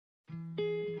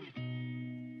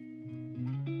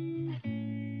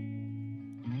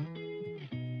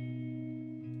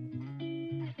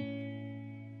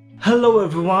Hello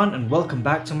everyone and welcome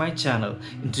back to my channel.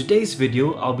 In today's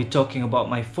video, I'll be talking about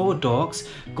my 4 dogs,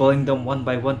 calling them one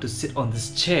by one to sit on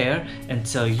this chair and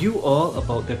tell you all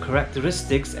about their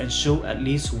characteristics and show at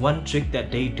least one trick that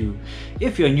they do.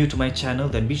 If you're new to my channel,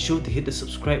 then be sure to hit the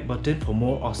subscribe button for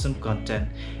more awesome content.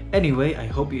 Anyway, I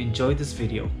hope you enjoyed this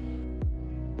video.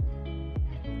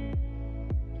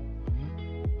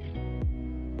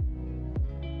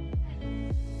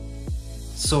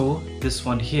 So this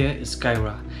one here is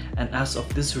Kaira, and as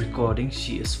of this recording,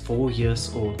 she is 4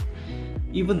 years old.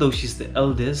 Even though she's the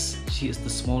eldest, she is the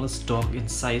smallest dog in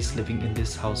size living in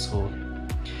this household.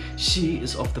 She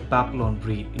is of the Papillon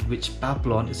breed, in which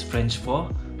Papillon is French for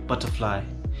butterfly.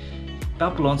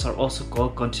 Papillons are also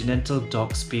called Continental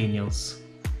Dog Spaniels.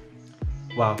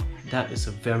 Wow, that is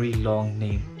a very long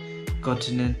name.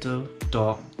 Continental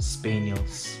Dog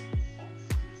Spaniels.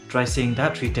 Try saying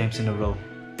that 3 times in a row.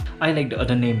 I like the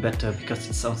other name better because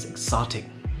it sounds exotic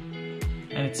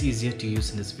and it's easier to use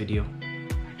in this video.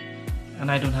 And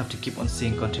I don't have to keep on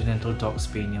saying Continental Dog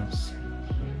Spaniels.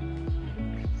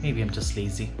 Maybe I'm just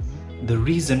lazy. The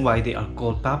reason why they are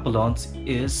called Papillons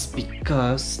is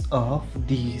because of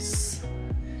these.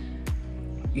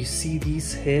 You see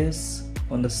these hairs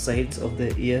on the sides of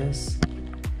the ears?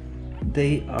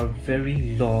 They are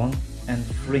very long and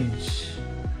fringed,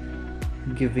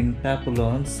 giving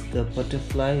Papillons the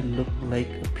butterfly look-like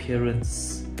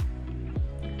appearance.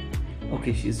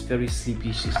 Okay, she's very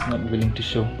sleepy, she's not willing to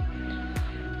show.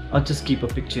 I'll just keep a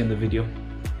picture in the video.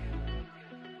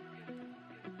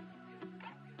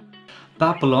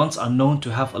 Papillons are known to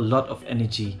have a lot of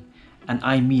energy, and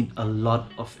I mean a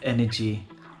lot of energy.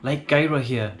 Like Kaira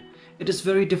here, it is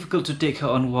very difficult to take her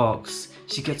on walks.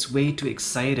 She gets way too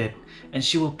excited and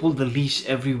she will pull the leash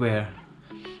everywhere.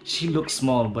 She looks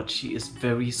small, but she is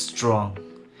very strong,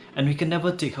 and we can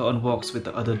never take her on walks with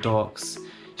the other dogs.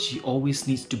 She always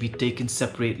needs to be taken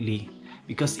separately,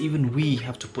 because even we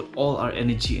have to put all our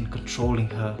energy in controlling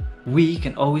her. We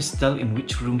can always tell in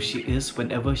which room she is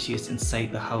whenever she is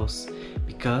inside the house,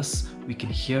 because we can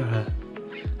hear her.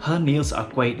 Her nails are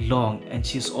quite long and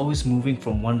she is always moving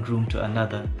from one room to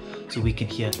another, so we can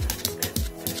hear.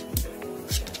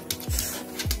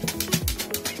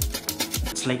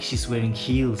 It's like she's wearing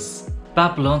heels.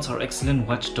 Papillons are excellent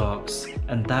watchdogs,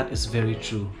 and that is very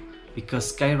true,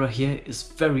 because Kaira here is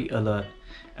very alert,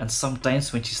 and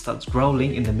sometimes when she starts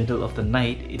growling in the middle of the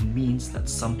night, it means that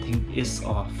something is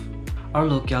off. Our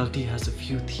locality has a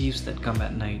few thieves that come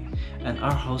at night, and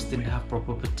our house didn't have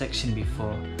proper protection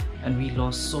before, and we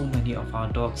lost so many of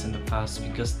our dogs in the past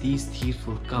because these thieves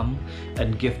will come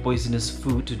and give poisonous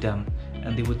food to them,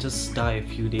 and they will just die a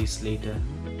few days later.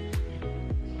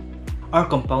 Our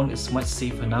compound is much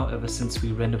safer now ever since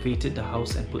we renovated the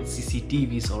house and put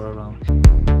CCTVs all around.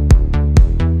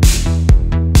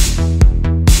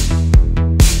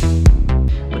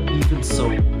 But even so,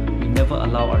 we never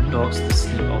allow our dogs to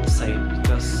sleep outside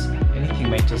because anything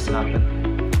might just happen.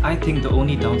 I think the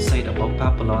only downside about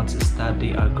Papillons is that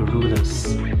they are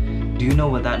gorillas. Do you know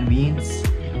what that means?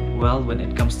 Well, when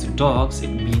it comes to dogs, it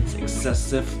means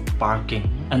excessive barking.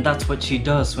 And that's what she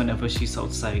does whenever she's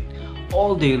outside.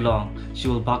 All day long, she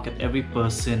will bark at every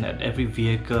person, at every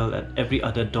vehicle, at every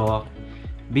other dog.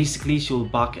 Basically, she will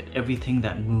bark at everything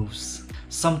that moves.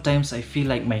 Sometimes I feel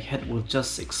like my head will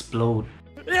just explode.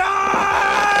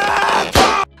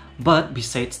 But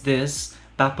besides this,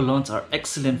 Papillons are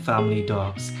excellent family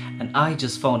dogs, and I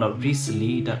just found out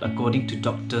recently that according to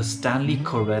Dr. Stanley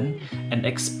Coren, an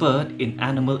expert in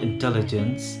animal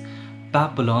intelligence,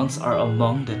 Papillons are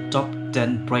among the top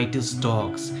 10 brightest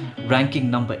dogs, ranking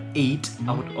number 8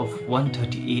 out of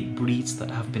 138 breeds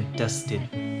that have been tested.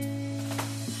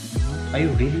 Are you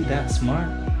really that smart?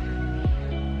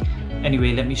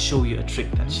 Anyway, let me show you a trick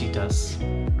that she does.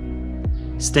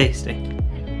 Stay.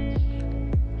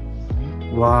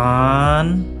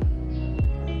 1,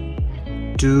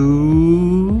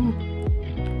 2,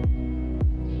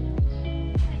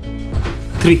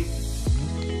 3.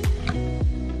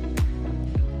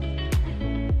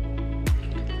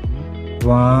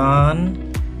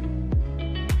 One,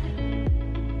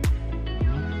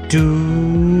 2,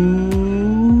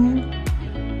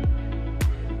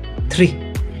 3.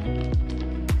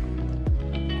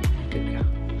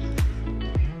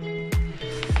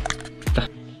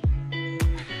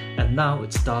 And now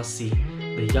it's Darcy,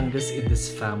 the youngest in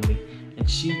this family, and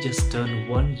she just turned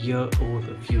 1 year old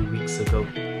a few weeks ago.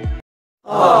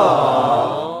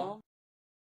 Aww.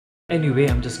 Anyway,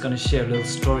 I'm just gonna share a little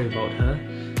story about her.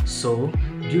 So,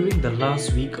 during the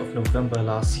last week of November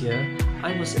last year,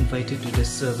 I was invited to this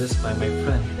service by my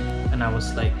friend, and I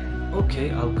was like,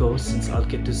 okay, I'll go since I'll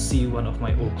get to see one of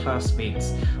my old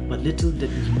classmates. But little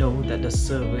did we know that the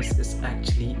service is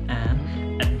actually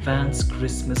an advanced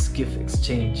Christmas gift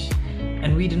exchange.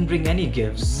 And we didn't bring any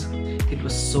gifts. It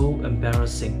was so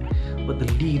embarrassing, but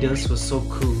the leaders were so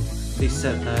cool. They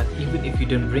said that even if you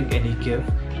don't bring any gift,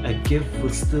 a gift will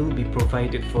still be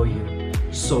provided for you.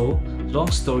 So, long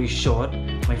story short,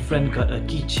 my friend got a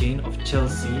keychain of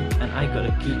Chelsea and I got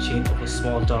a keychain of a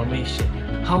small Dalmatian.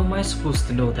 How am I supposed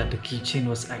to know that the keychain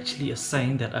was actually a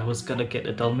sign that I was gonna get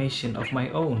a Dalmatian of my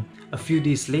own? A few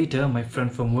days later, my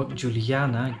friend from work,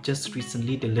 Juliana, just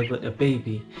recently delivered a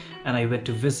baby and I went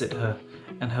to visit her,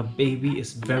 and her baby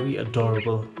is very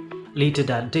adorable. Later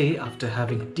that day, after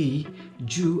having tea,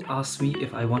 Ju asked me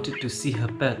if I wanted to see her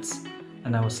pets,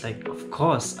 and I was like, of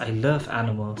course, I love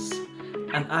animals.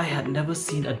 And I had never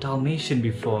seen a Dalmatian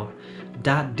before.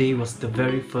 That day was the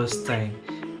very first time,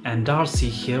 and Darcy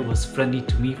here was friendly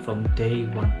to me from day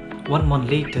one. 1 month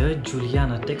later,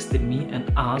 Juliana texted me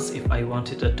and asked if I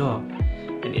wanted a dog,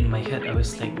 and in my head I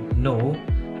was like, no,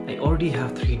 I already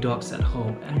have 3 dogs at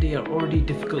home and they are already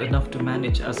difficult enough to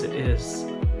manage as it is.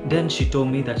 Then she told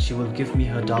me that she will give me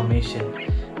her Dalmatian,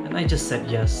 and I just said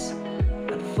yes.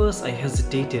 At first I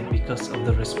hesitated because of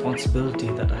the responsibility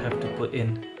that I have to put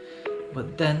in,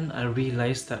 but then I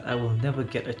realized that I will never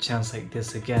get a chance like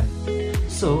this again.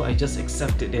 So I just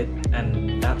accepted it,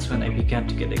 and that's when I began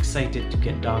to get excited to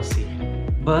get Darcy.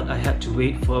 But I had to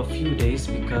wait for a few days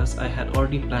because I had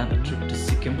already planned a trip to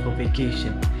Sikkim for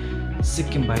vacation.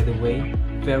 Sikkim, by the way,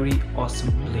 very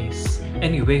awesome place.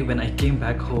 Anyway, when I came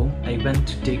back home, I went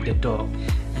to take the dog,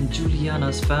 and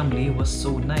Juliana's family was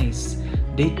so nice.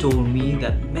 They told me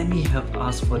that many have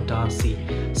asked for Darcy.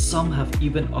 Some have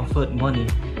even offered money,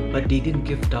 but they didn't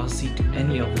give Darcy to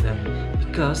any of them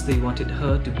because they wanted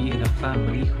her to be in a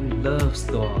family who loves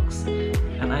dogs.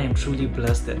 And I am truly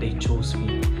blessed that they chose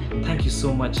me. Thank you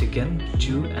so much again,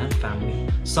 Ju and family.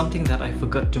 Something that I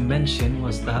forgot to mention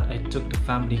was that I took the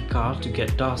family car to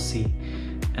get Darcy.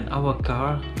 And our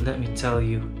car, let me tell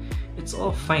you, it's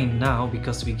all fine now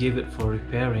because we gave it for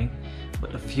repairing,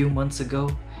 but a few months ago,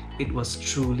 it was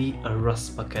truly a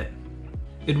rust bucket.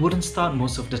 It wouldn't start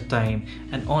most of the time,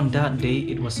 and on that day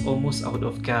it was almost out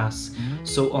of gas.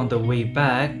 So on the way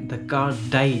back, the car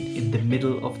died in the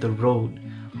middle of the road,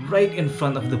 right in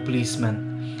front of the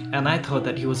policeman. And I thought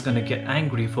that he was gonna get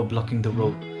angry for blocking the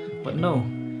road, but no,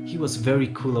 he was very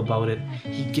cool about it.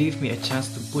 He gave me a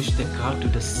chance to push the car to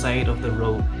the side of the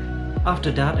road.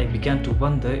 After that, I began to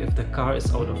wonder if the car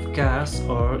is out of gas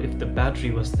or if the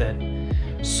battery was dead.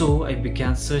 So I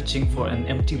began searching for an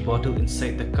empty bottle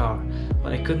inside the car,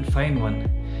 but I couldn't find one.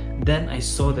 Then I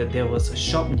saw that there was a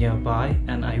shop nearby,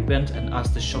 and I went and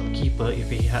asked the shopkeeper if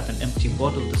he had an empty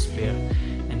bottle to spare,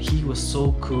 and he was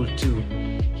so cool too.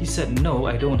 He said, no,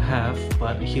 I don't have,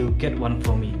 but he'll get one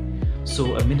for me.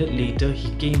 So a minute later,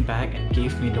 he came back and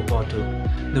gave me the bottle.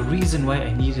 The reason why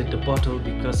I needed the bottle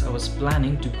because I was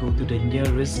planning to go to the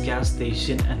nearest gas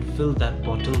station and fill that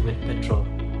bottle with petrol.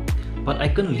 But I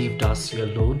couldn't leave Darcy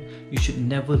alone. You should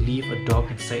never leave a dog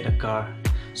inside a car.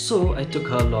 So I took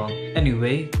her along.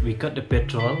 Anyway, we got the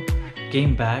petrol,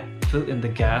 came back, filled in the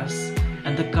gas,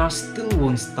 and the car still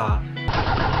won't start.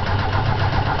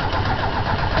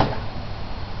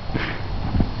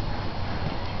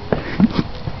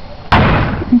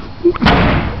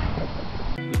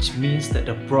 Which means that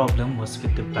the problem was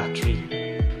with the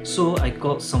battery. So I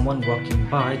called someone walking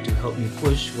by to help me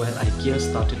push while I gear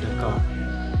started the car.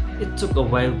 It took a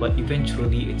while, but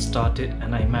eventually it started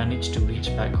and I managed to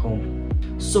reach back home.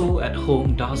 So at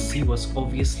home, Darcy was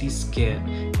obviously scared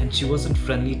and she wasn't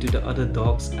friendly to the other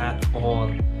dogs at all,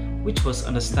 which was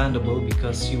understandable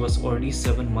because she was already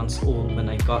 7 months old when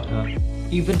I got her.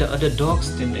 Even the other dogs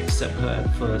didn't accept her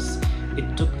at first.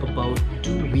 It took about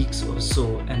 2 weeks or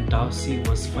so and Darcy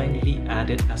was finally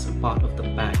added as a part of the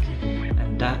pack,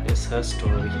 and that is her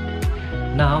story.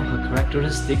 Now her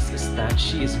characteristics is that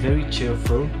she is very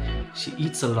cheerful, she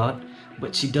eats a lot,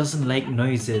 but she doesn't like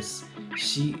noises.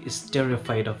 She is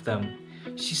terrified of them.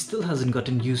 She still hasn't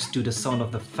gotten used to the sound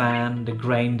of the fan, the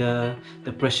grinder,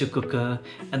 the pressure cooker,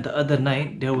 and the other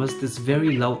night there was this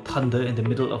very loud thunder in the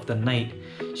middle of the night.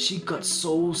 She got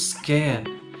so scared.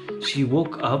 She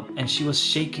woke up and she was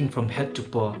shaking from head to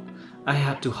paw. I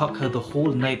had to hug her the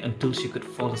whole night until she could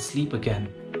fall asleep again.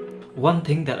 One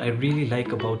thing that I really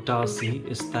like about Darcy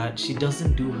is that she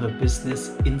doesn't do her business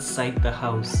inside the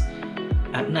house.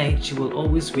 At night, she will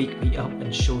always wake me up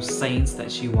and show signs that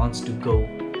she wants to go.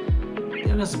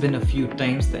 There has been a few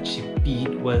times that she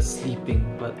peed while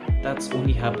sleeping, but that's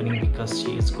only happening because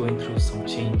she is going through some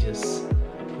changes.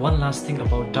 One last thing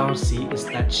about Darcy is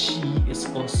that she is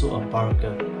also a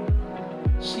barker.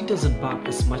 She doesn't bark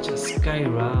as much as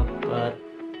Kaira, but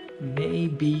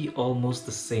maybe almost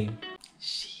the same.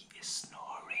 She is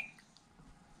snoring.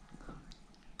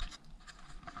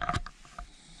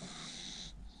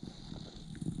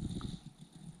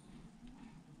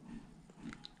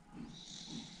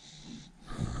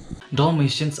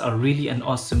 Dalmatians are really an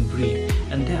awesome breed,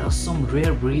 and there are some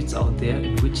rare breeds out there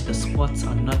in which the spots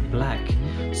are not black.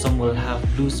 Some will have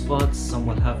blue spots, some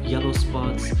will have yellow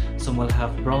spots, some will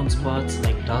have brown spots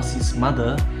like Darcy's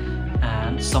mother,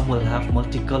 and some will have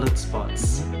multicolored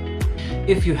spots.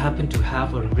 If you happen to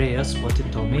have a rare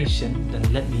spotted Dalmatian, then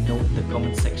let me know in the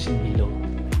comment section below.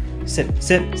 Sit,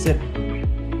 sit, sit.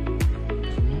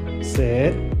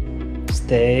 Sit.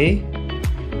 Stay.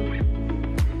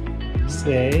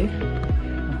 Stay.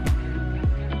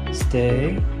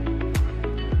 Stay.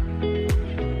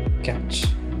 Catch.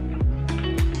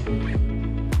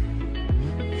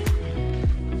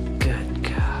 Good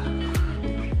girl.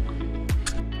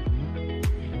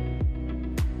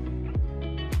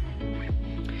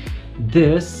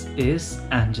 This is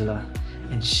Angella,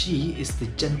 and she is the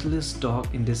gentlest dog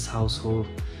in this household,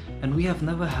 and we have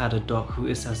never had a dog who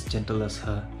is as gentle as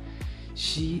her.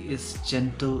 She is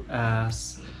gentle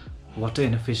as water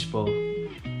in a fishbowl.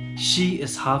 She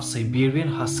is half Siberian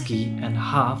Husky and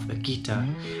half Akita,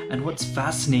 and what's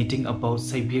fascinating about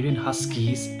Siberian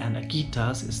Huskies and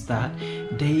Akitas is that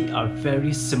they are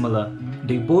very similar.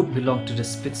 They both belong to the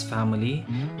Spitz family.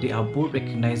 They are both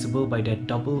recognizable by their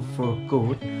double fur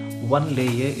coat. One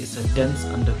layer is a dense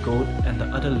undercoat and the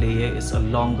other layer is a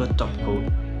longer top coat.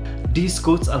 These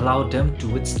coats allow them to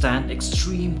withstand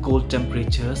extreme cold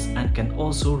temperatures and can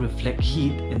also reflect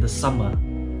heat in the summer.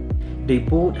 They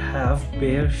both have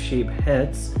pear-shaped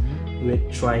heads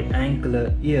with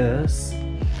triangular ears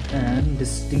and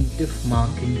distinctive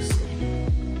markings.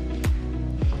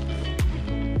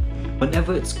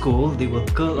 Whenever it's cold, they will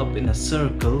curl up in a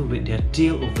circle with their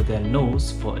tail over their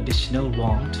nose for additional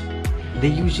warmth. They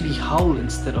usually howl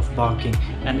instead of barking,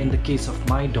 and in the case of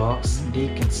my dogs, they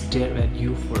can stare at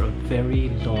you for a very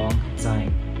long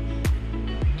time.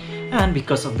 And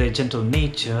because of their gentle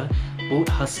nature, both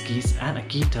Huskies and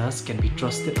Akitas can be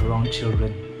trusted around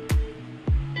children.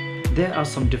 There are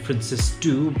some differences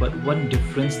too, but one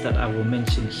difference that I will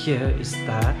mention here is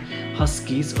that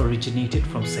Huskies originated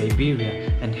from Siberia,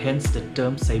 and hence the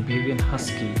term Siberian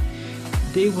Husky.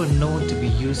 They were known to be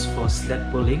used for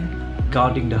sled pulling,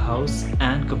 guarding the house,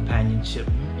 and companionship.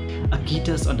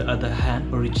 Akitas, on the other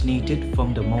hand, originated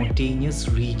from the mountainous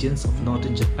regions of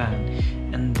northern Japan,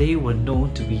 and they were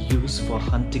known to be used for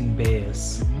hunting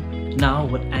bears. Now,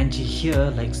 what Angie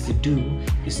here likes to do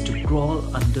is to crawl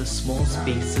under small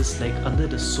spaces like under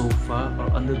the sofa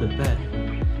or under the bed.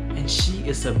 And she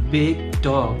is a big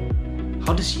dog.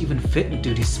 How does she even fit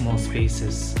into these small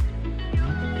spaces?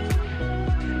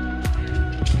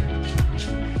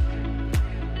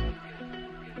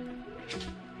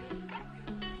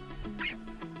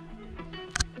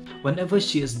 Whenever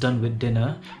she is done with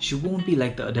dinner, she won't be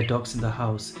like the other dogs in the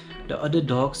house. The other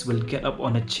dogs will get up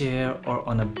on a chair or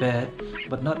on a bed,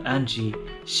 but not Angie.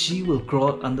 She will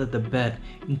crawl under the bed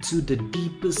into the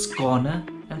deepest corner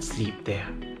and sleep there.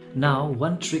 Now,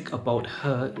 one trick about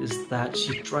her is that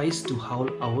she tries to howl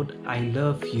out "I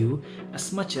love you"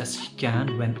 as much as she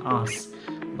can when asked,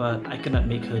 but I cannot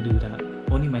make her do that.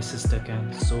 Only my sister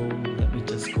can, so let me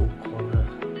just go call her.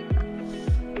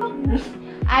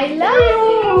 I love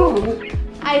you.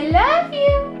 I love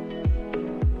you.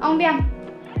 Ông Biang.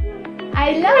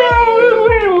 I love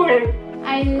you.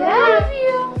 I love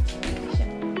you.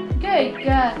 Good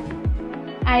girl.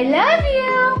 I love you.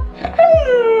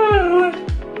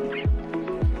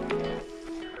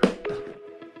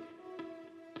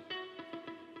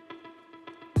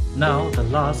 Now, the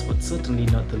last but certainly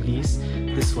not the least,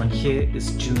 this one here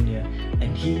is Junior,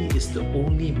 and he is the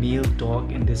only male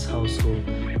dog in this household,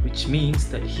 which means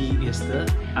that he is the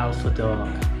alpha dog.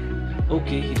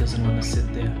 Okay, he doesn't want to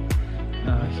sit there.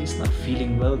 He's not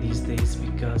feeling well these days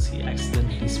because he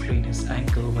accidentally sprained his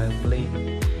ankle while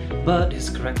playing. But his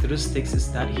characteristics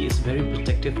is that he is very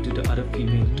protective to the other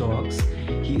female dogs,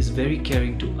 he is very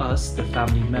caring to us, the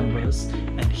family members,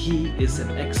 and he is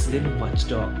an excellent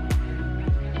watchdog.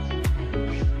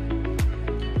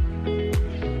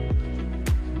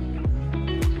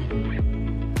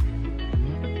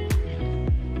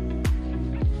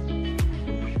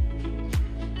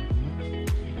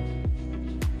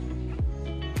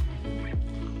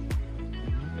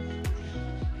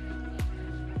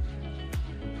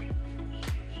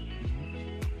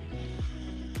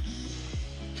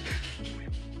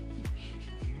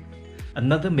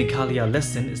 Another Meghalaya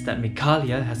lesson is that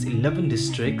Meghalaya has 11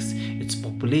 districts. Its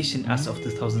population as of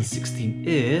 2016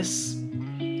 is...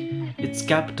 Its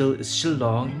capital is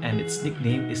Shillong and its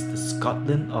nickname is the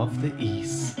Scotland of the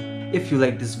East. If you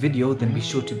like this video, then be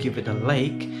sure to give it a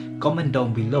like, comment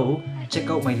down below, check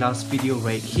out my last video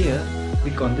right here,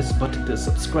 click on this button to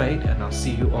subscribe, and I'll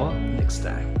see you all next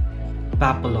time.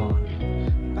 Babylon,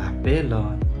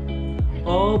 Babylon,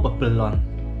 oh Babylon.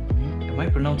 Am I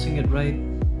pronouncing it right?